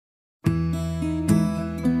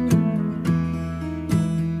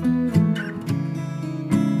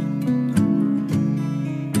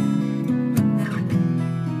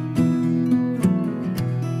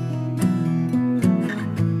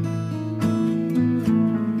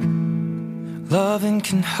Loving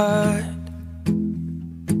can hurt.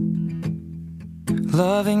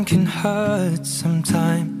 Loving can hurt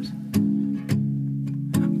sometimes,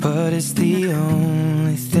 but it's the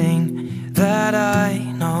only thing that I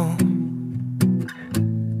know.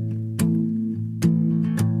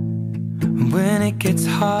 When it gets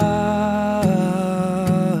hard,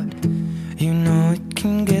 you know it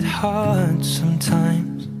can get hard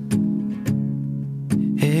sometimes.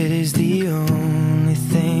 It is the only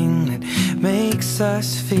thing that makes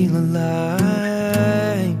us feel alive.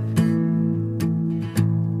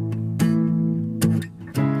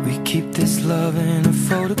 We keep this love in a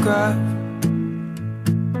photograph.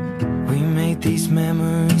 We made these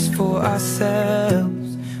memories for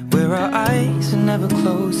ourselves, where our eyes are never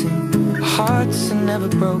closing, hearts are never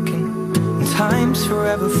broken, and time's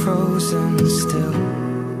forever frozen still.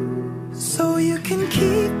 So you can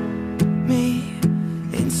keep me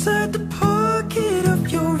inside the pocket of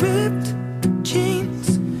your ripped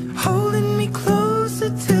jeans, holding me closer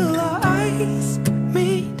till our eyes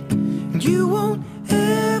meet. You won't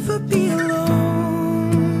ever be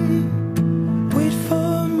alone. Wait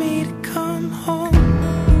for me to come home.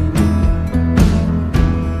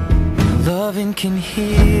 Loving can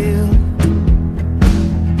heal.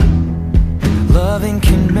 Loving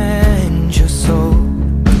can mend your soul,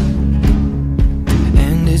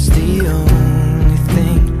 and it's the only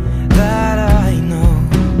thing that I know.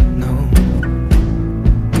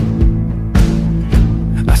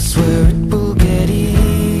 I swear it will get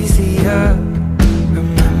easier.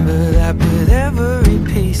 Remember that with every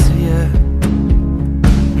piece of you.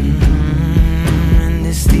 And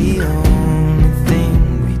it's the only thing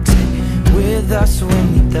we take with us when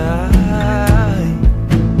we die.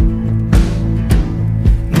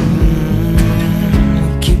 We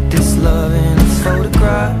keep this love in a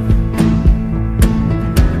photograph.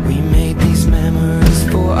 We made these memories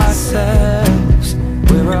for ourselves,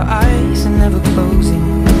 where our eyes are never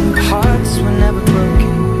closing, hearts were never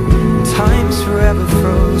broken, time's forever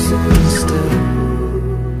frozen still.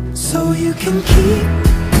 So you can keep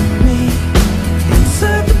me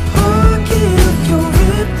inside the pocket of your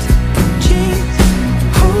ripped jeans,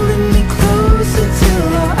 holding me closer till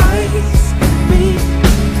our eyes meet.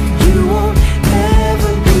 You won't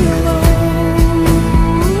ever be alone.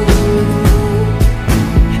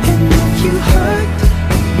 And if you hurt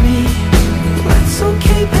me, that's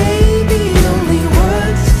okay, baby. Only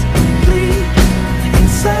words bleed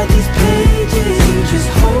inside these pages. You just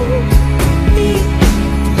hold me.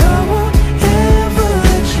 I won't ever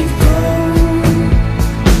let you go.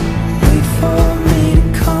 Wait for me to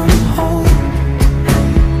come home.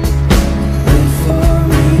 Wait for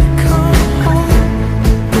me to come home.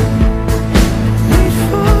 Wait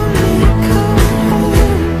for me to come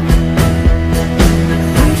home.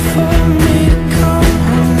 Wait for me to come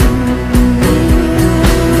home.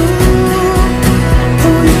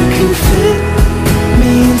 Oh, you can fit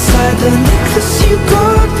me inside the necklace you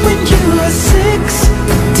got when you were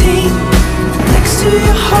 16, next to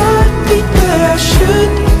your heartbeat where I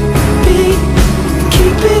should be.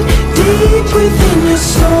 Keep it deep within your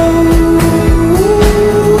soul.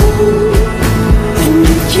 And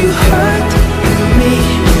if you hurt me,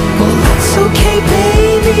 well, that's okay,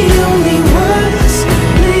 baby. Only words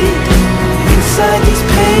bleed inside these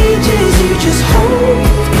pages. You just hold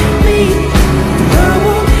me. I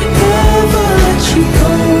won't ever let you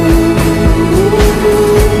go.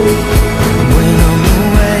 When I'm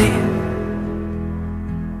away,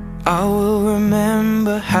 I will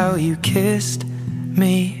remember how you kissed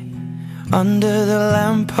me under the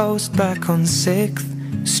lamppost back on 6th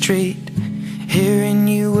Street, hearing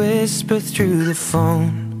you whisper through the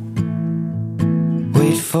phone.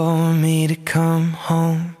 Wait for me to come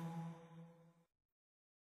home.